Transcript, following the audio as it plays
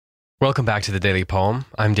Welcome back to the Daily Poem.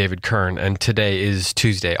 I'm David Kern, and today is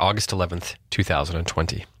Tuesday, August 11th,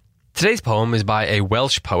 2020. Today's poem is by a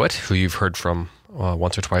Welsh poet who you've heard from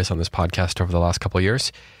once or twice on this podcast over the last couple of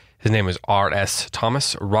years. His name is R.S.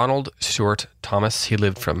 Thomas, Ronald Stewart Thomas. He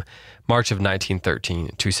lived from March of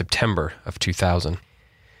 1913 to September of 2000.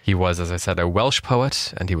 He was, as I said, a Welsh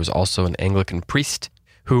poet, and he was also an Anglican priest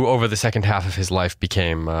who, over the second half of his life,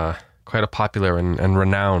 became quite a popular and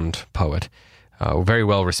renowned poet. Very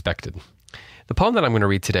well respected. The poem that I'm going to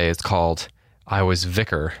read today is called I Was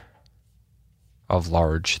Vicar of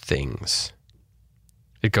Large Things.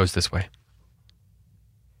 It goes this way.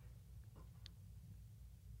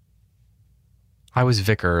 I was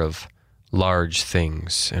vicar of large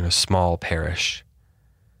things in a small parish.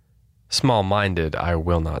 Small-minded, I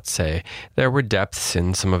will not say. There were depths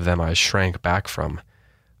in some of them I shrank back from,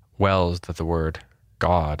 wells that the word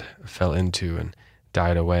God fell into and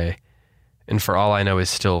died away, and for all I know is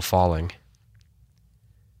still falling.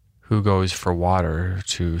 Who goes for water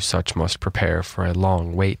to such must prepare for a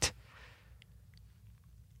long wait.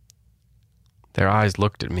 Their eyes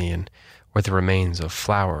looked at me and were the remains of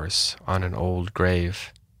flowers on an old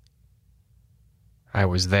grave. I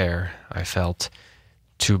was there, I felt,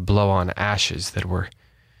 to blow on ashes that were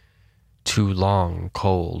too long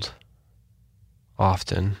cold.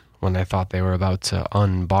 Often, when I thought they were about to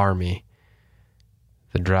unbar me,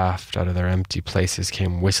 the draught out of their empty places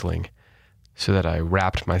came whistling, so that I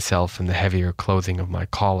wrapped myself in the heavier clothing of my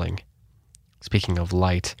calling, speaking of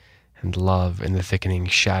light and love in the thickening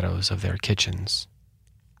shadows of their kitchens.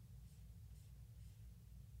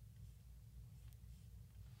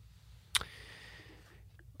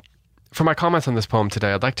 For my comments on this poem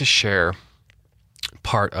today, I'd like to share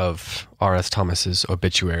part of R.S. Thomas's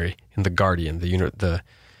obituary in The Guardian, the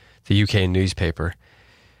UK newspaper.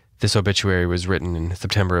 This obituary was written in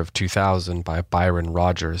September of 2000 by Byron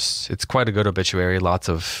Rogers. It's quite a good obituary, lots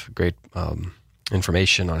of great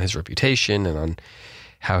information on his reputation and on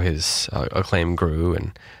how his acclaim grew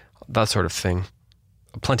and that sort of thing.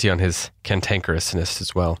 Plenty on his cantankerousness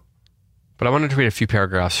as well. But I wanted to read a few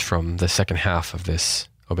paragraphs from the second half of this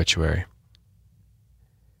obituary.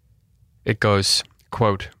 It goes,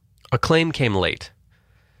 quote, "Acclaim came late.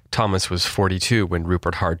 Thomas was 42 when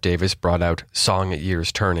Rupert Hart Davis brought out Song at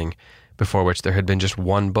Year's Turning, before which there had been just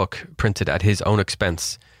one book printed at his own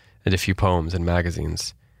expense and a few poems in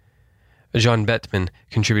magazines. Jean Bettman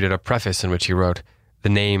contributed a preface in which he wrote, 'The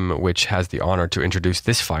name which has the honor to introduce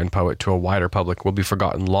this fine poet to a wider public will be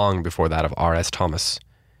forgotten long before that of R.S. Thomas.'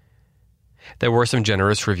 There were some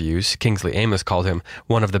generous reviews. Kingsley Amis called him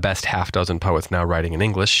one of the best half-dozen poets now writing in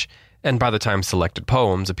English, and by the time Selected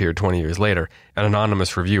Poems appeared 20 years later, an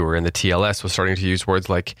anonymous reviewer in the TLS was starting to use words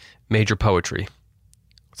like major poetry.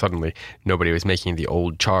 Suddenly, nobody was making the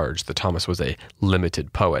old charge that Thomas was a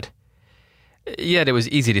limited poet. Yet it was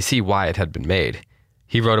easy to see why it had been made.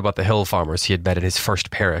 He wrote about the hill farmers he had met in his first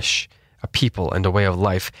parish, a people and a way of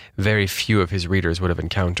life very few of his readers would have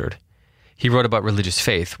encountered. He wrote about religious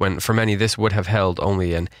faith, when for many this would have held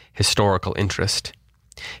only an historical interest.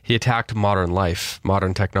 He attacked modern life,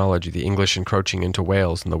 modern technology, the English encroaching into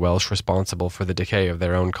Wales and the Welsh responsible for the decay of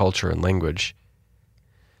their own culture and language.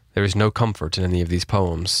 There is no comfort in any of these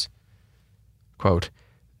poems. Quote,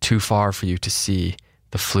 'Too far for you to see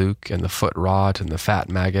the fluke and the foot rot and the fat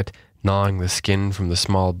maggot gnawing the skin from the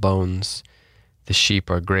small bones. The sheep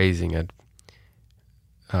are grazing at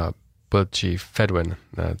Bwlch Fedwyn,'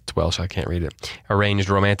 it's Welsh, I can't read it, 'arranged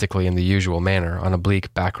romantically in the usual manner on a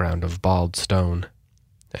bleak background of bald stone.'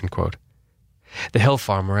 End quote. The hill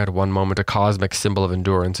farmer, at one moment a cosmic symbol of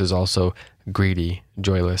endurance, is also greedy,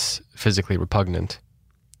 joyless, physically repugnant.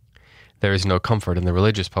 There is no comfort in the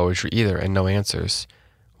religious poetry either, and no answers.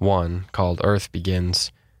 One, called Earth,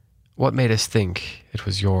 begins, 'What made us think it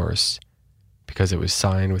was yours? Because it was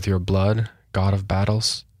signed with your blood, God of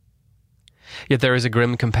battles?' Yet there is a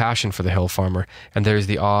grim compassion for the hill farmer, and there is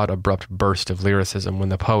the odd, abrupt burst of lyricism when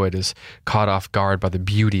the poet is caught off guard by the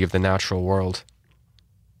beauty of the natural world.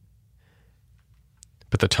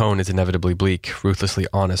 But the tone is inevitably bleak, ruthlessly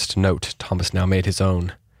honest note Thomas now made his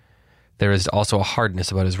own. There is also a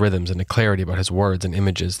hardness about his rhythms and a clarity about his words and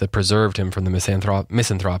images that preserved him from the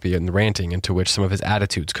misanthropy and ranting into which some of his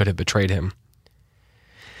attitudes could have betrayed him.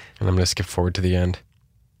 And I'm going to skip forward to the end.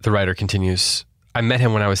 The writer continues, 'I met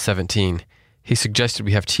him when I was 17. He suggested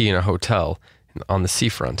we have tea in a hotel on the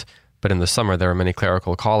seafront, but in the summer there were many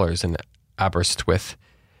clerical callers in Aberystwyth.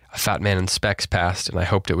 A fat man in specs passed, and I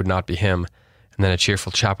hoped it would not be him, and then a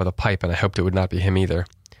cheerful chap with a pipe, and I hoped it would not be him either.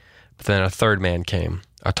 But then a third man came,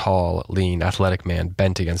 a tall, lean, athletic man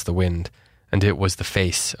bent against the wind, and it was the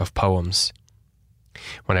face of poems.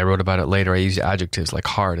 When I wrote about it later, I used adjectives like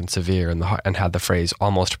hard and severe and had the phrase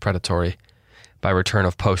almost predatory. By return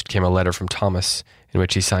of post came a letter from Thomas in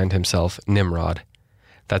which he signed himself Nimrod.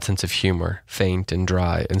 That sense of humor, faint and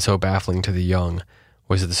dry and so baffling to the young,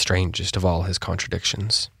 was the strangest of all his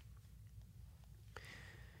contradictions.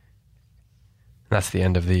 That's the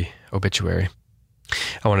end of the obituary.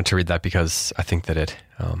 I wanted to read that because I think that it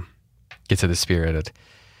gets at the spirit, at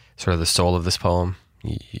sort of the soul of this poem.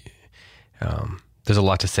 There's a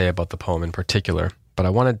lot to say about the poem in particular, but I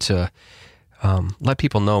wanted to let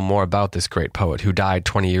people know more about this great poet who died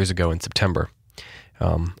 20 years ago in September.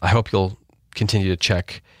 I hope you'll continue to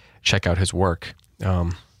check out his work.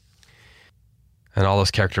 And all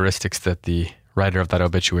those characteristics that the writer of that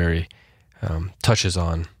obituary touches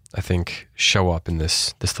on, I think, show up in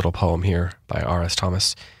this little poem here by R.S.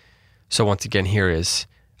 Thomas. So once again, here is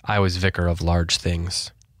I was vicar of large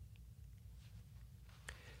things.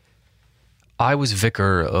 I was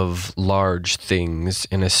vicar of large things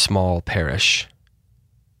in a small parish.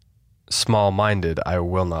 Small-minded, I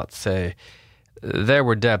will not say. There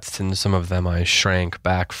were depths in some of them I shrank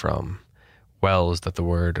back from, wells that the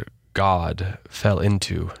word God fell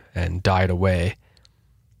into and died away,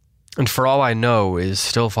 and for all I know is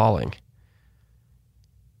still falling.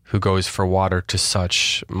 Who goes for water to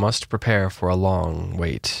such must prepare for a long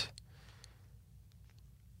wait.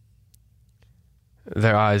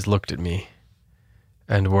 Their eyes looked at me,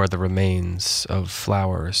 and were the remains of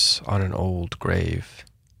flowers on an old grave.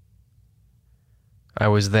 I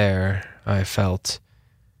was there, I felt,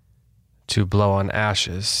 to blow on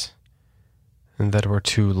ashes that were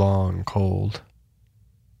too long cold.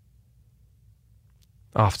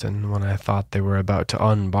 Often, when I thought they were about to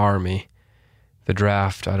unbar me, the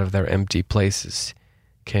draught out of their empty places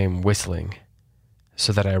came whistling,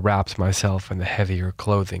 so that I wrapped myself in the heavier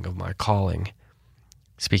clothing of my calling,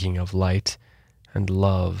 speaking of light and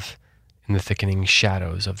love in the thickening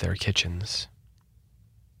shadows of their kitchens.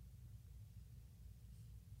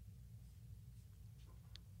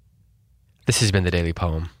 This has been the Daily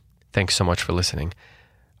Poem. Thanks so much for listening.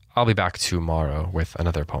 I'll be back tomorrow with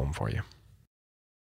another poem for you.